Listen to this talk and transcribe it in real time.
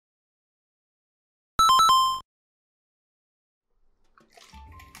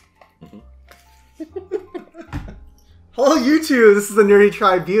Hello, YouTube. This is the Nerdy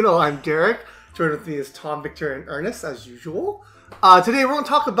Tribunal. I'm Derek. Joined with me is Tom, Victor, and Ernest, as usual. Today we're going to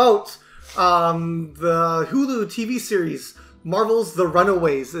talk about the Hulu TV series, Marvel's The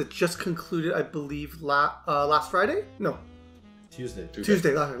Runaways. It just concluded, I believe, last Friday? No. Tuesday.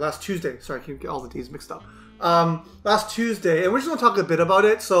 Last Tuesday. Sorry, I can get all the days mixed up. Last Tuesday. And we're just going to talk a bit about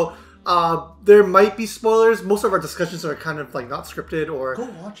it. So, there might be spoilers. Most of our discussions are kind of like not scripted or... Go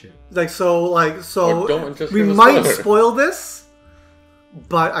watch it. We might spoil this,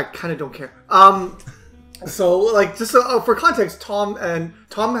 but I kind of don't care. For context, Tom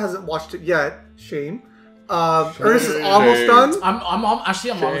hasn't watched it yet. Shame. Ernest is almost done. I'm on the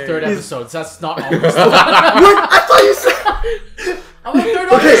third episode, so that's not almost. What? I thought you said. I'm on the third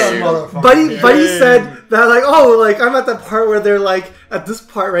episode. Buddy said that I'm at that part where they're like at this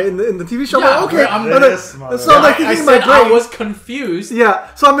part right in the TV show. Yeah, okay. I'm thinking in my brain. I was confused.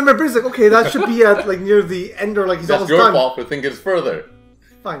 Yeah, so I'm in my brain like, okay, that should be at near the end or he's almost done. That's your fault for thinking it's further.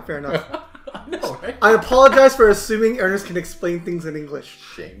 Fine, fair enough. No, right? I apologize for assuming Ernest can explain things in English.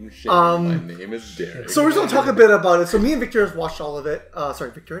 Shame. My name is Derek. So we're just going to talk a bit about it. So me and Victor have watched all of it.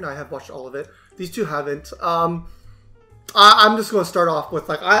 Victor and I have watched all of it. These two haven't. I'm just going to start off with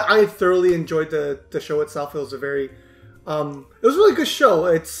I thoroughly enjoyed the show itself. It was a really good show.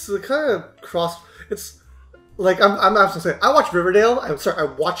 It's kind of cross. It's I'm going to say I watched Riverdale. I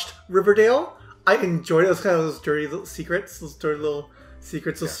watched Riverdale. I enjoyed it. It was kind of those dirty little secrets,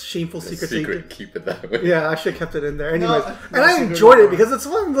 those shameful secrets. Secret, keep it that way. Yeah, I should have kept it in there. Anyways, and I enjoyed it because it's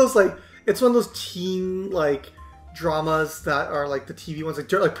one of those teen dramas that are like the TV ones,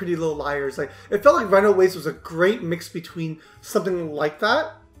 like Pretty Little Liars. It felt like Runaways was a great mix between something like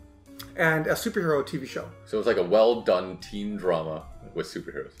that and a superhero TV show. So it's like a well done teen drama with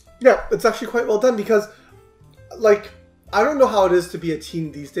superheroes. Yeah, it's actually quite well done because I don't know how it is to be a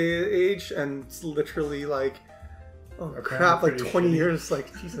teen these days age, and it's literally oh crap, 20 years,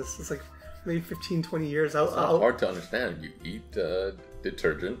 Jesus, it's maybe 15, 20 years out. It's not hard to understand. You eat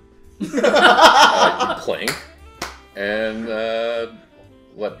detergent, you plank, and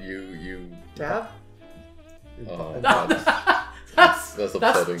you dab? That's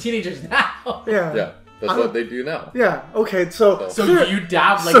upsetting. teenagers now. Yeah. That's what they do now. Yeah, okay, so you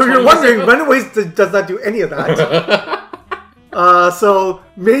dab So you're wondering, Runaways does not do any of that. So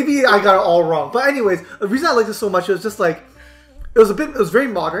maybe I got it all wrong. But anyways, the reason I liked it so much was just it was very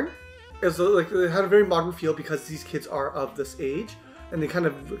modern. It had a very modern feel because these kids are of this age, and they kind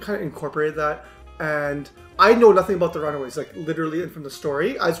of incorporated that. And I know nothing about the Runaways, literally, and from the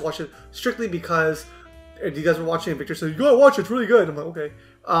story. I just watched it strictly because you guys were watching, and Victor said, "You gotta watch it, it's really good." I'm like, okay.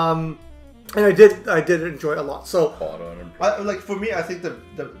 And I did enjoy it a lot. So, for me, I think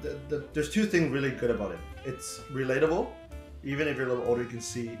there's two things really good about it. It's relatable. Even if you're a little older, you can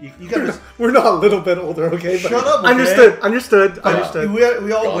see. You guys, we're not a little bit older, okay? Shut up. Okay? Understood.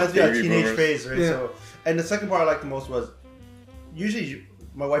 We all went through that teenage phase, right? Yeah. So, and the second part I liked the most was usually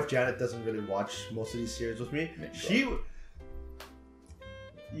my wife Janet doesn't really watch most of these series with me.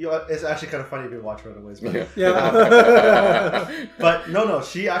 It's actually kind of funny if you watch Runaways, but but no,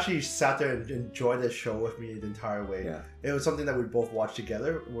 she actually sat there and enjoyed the show with me the entire way. Yeah. It was something that we both watched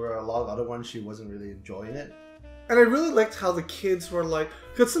together. Where a lot of other ones, she wasn't really enjoying it. And I really liked how the kids were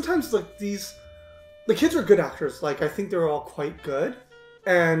because sometimes the kids are good actors. I think they were all quite good,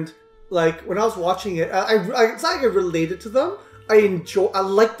 and when I was watching it, it's not I related to them. I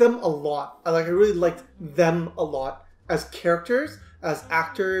liked them a lot. I really liked them a lot as characters, as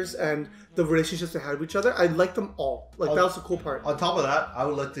actors, and the relationships they had with each other. I liked them all. That was the cool part. On top of that, I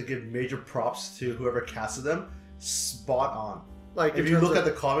would like to give major props to whoever casted them. Spot on. If you look at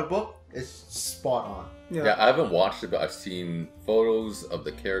the comic book, it's spot on. Yeah, I haven't watched it, but I've seen photos of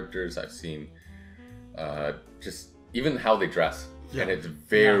the characters. I've seen just even how they dress, and it's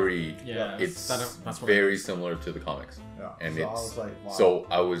very, that's very similar to the comics. Yeah, and so I was like, wow. So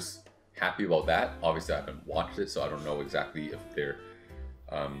I was happy about that. Obviously, I haven't watched it, so I don't know exactly if they're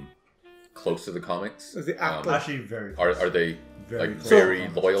close to the comics. They act actually very. Are they very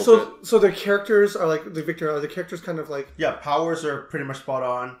loyal to it? So their characters are Victor. Are the characters kind of powers are pretty much spot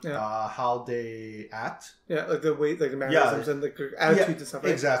on. Yeah. How they act. Yeah, the way, the mannerisms and the attitudes and stuff.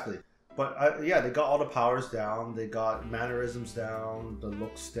 Right? Exactly. But they got all the powers down. They got mannerisms down, the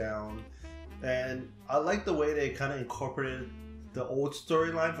looks down, and I like the way they kind of incorporated the old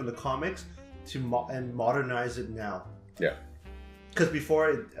storyline from the comics to modernize it now. Yeah. Because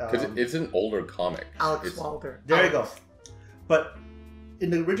before because it's an older comic. Alex Wilder. There you go. But in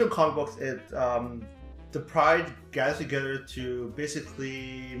the original comic books, the Pride gathers together to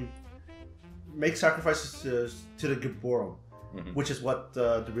basically make sacrifices to the Gibborim. which is what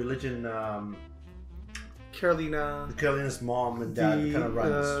the religion Carolina's mom and dad kind of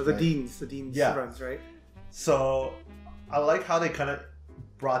runs. The deans runs, right? So I like how they kind of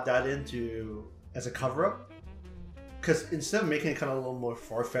brought that into as a cover-up. Because instead of making it kind of a little more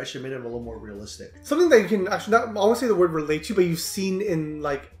far-fetched, it made it a little more realistic. Something that you can actually not, I won't say the word relate to, but you've seen in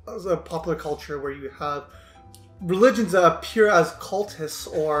like a popular culture where you have religions that appear as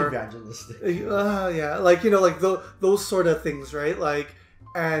cultists or evangelistic. Yeah, like, you know, like those sort of things, right? Like,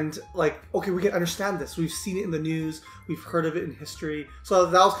 and like, okay, we can understand this. We've seen it in the news. We've heard of it in history. So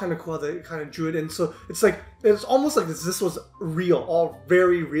that was kind of cool. They kind of drew it in. So it's like, it's almost like this was real, all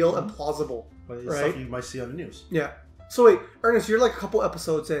very real and plausible. But it's right? stuff you might see on the news. Yeah. So wait, Ernest, you're like a couple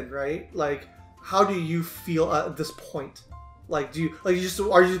episodes in, right? Like, how do you feel at this point? Like, are you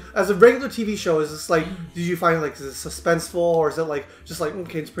as a regular TV show? Is this like, did you find like, is it suspenseful, or is it like just like,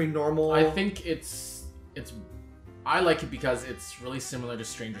 okay, it's pretty normal? I think it's I like it because it's really similar to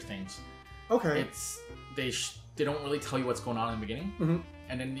Stranger Things. Okay. It's they don't really tell you what's going on in the beginning,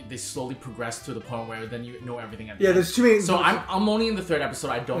 and then they slowly progress to the point where then you know everything at the end. There's too many. So I'm only in the 3rd episode.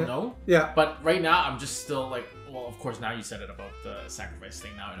 I don't know. Yeah. But right now I'm just still like, well, of course now you said it about the sacrifice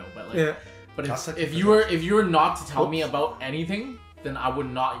thing. Now I know, but like, but if you were not to tell me about anything, then I would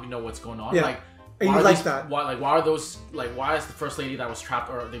not even know what's going on. Yeah. Like, and you like that? Why are those like? Why is the first lady that was trapped,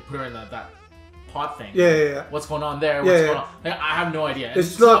 or they put her in that pot thing? Yeah. What's going on there? What's going on? Like, I have no idea.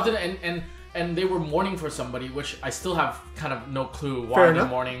 It's not... and they were mourning for somebody, which I still have kind of no clue why they're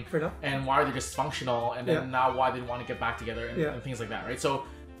mourning, and why they're dysfunctional, and then now why they want to get back together and things like that, right? So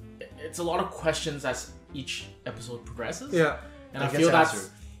it's a lot of questions as each episode progresses. Yeah, and I feel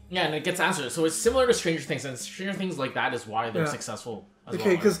and it gets answered. So it's similar to Stranger Things, and Stranger Things like that is why they're successful.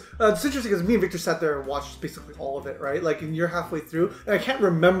 Okay, because it's interesting because me and Victor sat there and watched basically all of it, right? Like, and you're halfway through, and I can't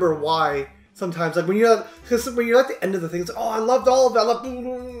remember why. Sometimes, like when you're at the end of the thing, it's like, oh, I loved all of it, I loved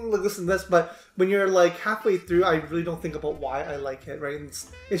like this and this. But when you're like halfway through, I really don't think about why I like it, right? And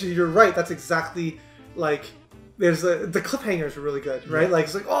it's you're right. That's exactly like the cliffhangers are really good, right? Like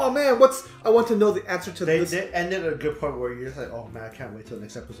it's like, oh man, I want to know the answer to this. They ended at a good point where you're just like, oh man, I can't wait till the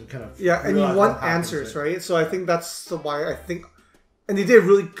next episode. Kind of and you want answers, right? So I think that's why I think, and they did a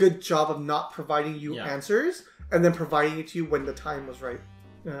really good job of not providing you answers and then providing it to you when the time was right.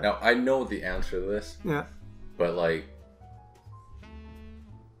 Yeah. Now, I know the answer to this. Yeah. But, like,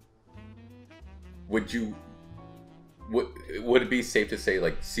 would it be safe to say,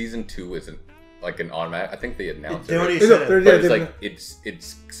 like, season 2 isn't, like, an automatic? I think they announced it. Already said it. But it's, like,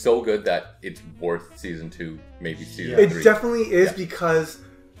 it's so good that it's worth season 2, maybe season 3. It definitely is because...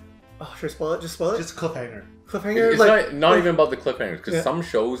 Oh, should I spoil it? Just spoil it? Just cliffhanger. Cliffhanger? It's like, not even about the cliffhangers, because some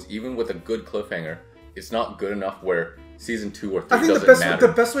shows, even with a good cliffhanger, it's not good enough where... Season 2 or 3 I think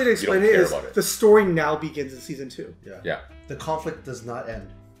the best way to explain it is the story now begins in season 2. Yeah. The conflict does not end.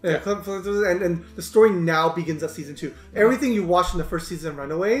 And the story now begins at season 2. Everything you watch in the first season of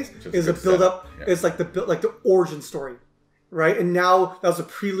Runaways is a build up. It's like the origin story, right? And now that was a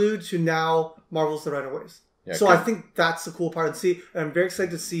prelude to now Marvel's The Runaways. So I think that's the cool part. And I'm very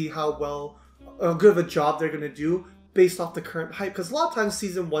excited to see how good of a job they're going to do based off the current hype. Because a lot of times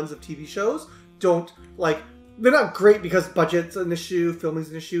season 1s of TV shows don't like. They're not great because budget's an issue,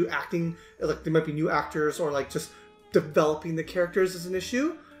 filming's an issue, acting, like there might be new actors or like just developing the characters is an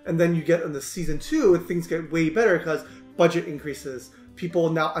issue. And then you get in the season 2 and things get way better because budget increases.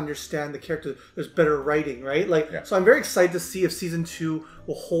 People now understand the character. There's better writing, right? So I'm very excited to see if season 2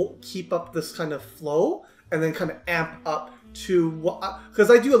 will keep up this kind of flow and then kind of amp up to what,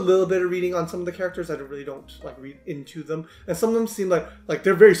 because I do a little bit of reading on some of the characters. I really don't like read into them, and some of them seem like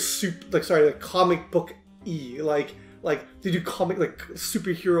they're very like comic book like they do comic like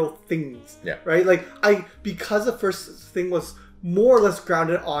superhero things, right? Because the first thing was more or less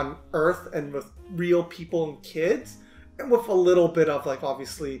grounded on Earth and with real people and kids, and with a little bit of like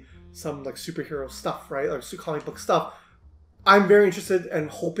obviously some like superhero stuff, right? Like comic book stuff. I'm very interested and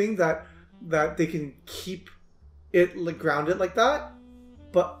hoping that they can keep it like grounded like that,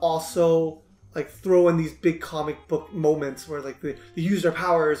 but also like throw in these big comic book moments where like they use their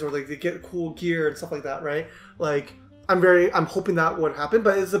powers or like they get cool gear and stuff like that, right? Like I'm hoping that would happen,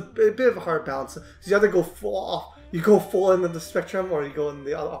 but it's a bit of a hard balance. So you either go full end of the spectrum or you go in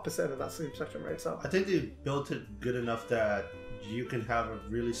the opposite end of that same spectrum, right? So I think they built it good enough that you can have a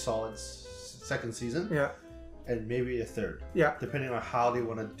really solid second season, and maybe a third, depending on how they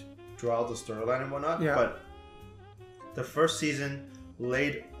want to draw out the storyline and whatnot. But the first season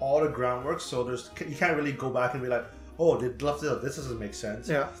laid all the groundwork, so you can't really go back and be like, oh, they left it. This doesn't make sense.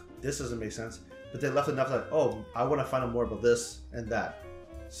 This doesn't make sense. But they left enough like, oh, I want to find out more about this and that.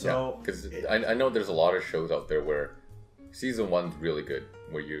 So because I know there's a lot of shows out there where season 1's really good,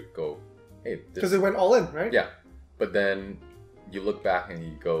 where you go, hey, because it went all in, right? Yeah, but then you look back and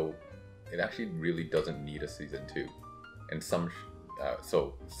you go, it actually really doesn't need a season 2, and some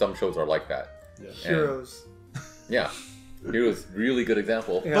shows are like that. Yeah. Heroes. Yeah, Heroes, really good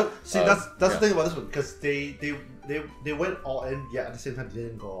example. Yeah. But see, that's the thing about this one, because they went all in, yet at the same time they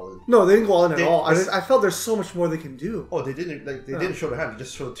didn't go all in. No, they didn't go all in at all. I felt there's so much more they can do. Oh, they didn't didn't show their hand. They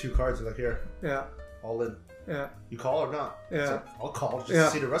just showed 2 cards and like, here, all in. Yeah. You call or not? Yeah. Like, I'll call just to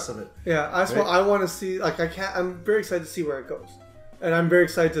see the rest of it. Yeah, I want to see. Like, I'm very excited to see where it goes, and I'm very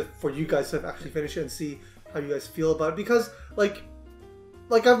excited for you guys to actually finish it and see how you guys feel about it, because like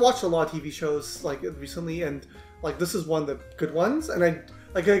I've watched a lot of TV shows like recently, and like this is one of the good ones, and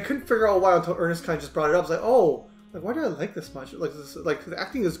I couldn't figure out why until Ernest kind of just brought it up. I was like, oh, like why do I like this much? Like this, like the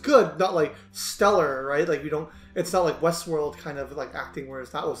acting is good, not like stellar, right? Like it's not like Westworld kind of like acting,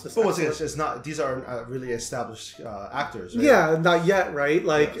 whereas that was just. But once again, it's not. These are really established actors, right? Yeah, not yet, right?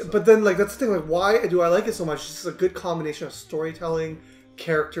 Like, but then like that's the thing. Like, why do I like it so much? It's just a good combination of storytelling,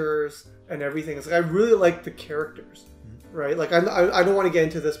 characters, and everything. It's like I really like the characters, right? Like I don't want to get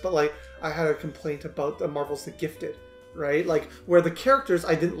into this, but like I had a complaint about the Marvel's The Gifted, right? Like where the characters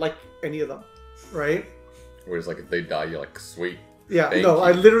I didn't like any of them, right? Whereas like if they die, you're like, sweet. Yeah, no,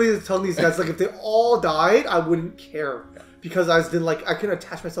 I literally was telling these guys like if they all died, I wouldn't care because I didn't like I couldn't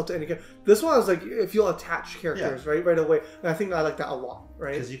attach myself to any character. This one I was like, if you'll attach characters right away, and I think I like that a lot,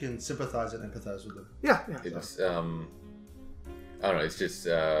 right? Because you can sympathize and empathize with them. Yeah. It's I don't know. It's just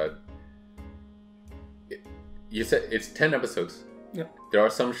you said it's 10 episodes. Yeah. There are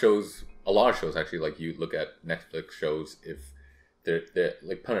some shows, a lot of shows actually. Like you look at Netflix shows, if they're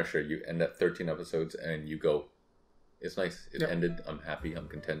like Punisher, you end at 13 episodes and you go, it's nice. It ended. I'm happy. I'm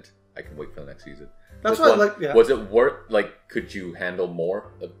content. I can wait for the next season. That's why I like. Yeah. Was it worth? Like, could you handle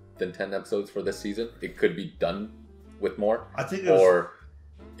more than 10 episodes for this season? It could be done with more. I think. Or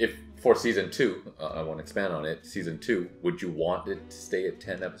if for season 2, I want to expand on it. Season 2, would you want it to stay at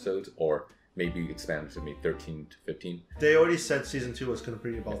 10 episodes, or maybe expand to maybe 13 to 15? They already said season 2 was going to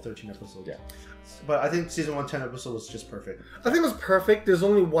be about 13 episodes. Yeah. But I think season 1, 10 episodes was just perfect. I think it was perfect. There's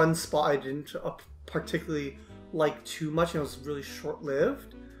only one spot I didn't particularly like too much, and it was really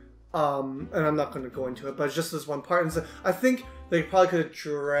short-lived. And I'm not going to go into it, but it's just this one part. And so I think they probably could have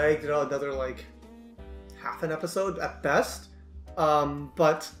dragged it out another like half an episode at best.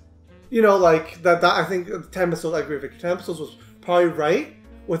 But you know, like that I think 10 episodes. I agree with you. 10 episodes was probably right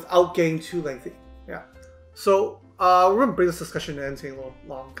without getting too lengthy. Yeah. So we're gonna bring this discussion to end a little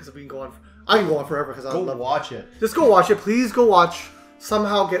long because we can go on. I can go on forever because I love watch it. Just go watch it. Please go watch.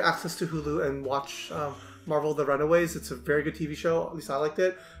 Somehow get access to Hulu and watch Marvel: The Runaways. It's a very good TV show. At least I liked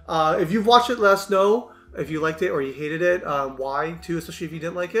it. If you've watched it, let us know if you liked it or you hated it. Why too, especially if you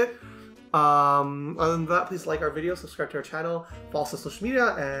didn't like it. Other than that, please like our video, subscribe to our channel, follow us on social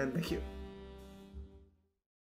media, and thank you.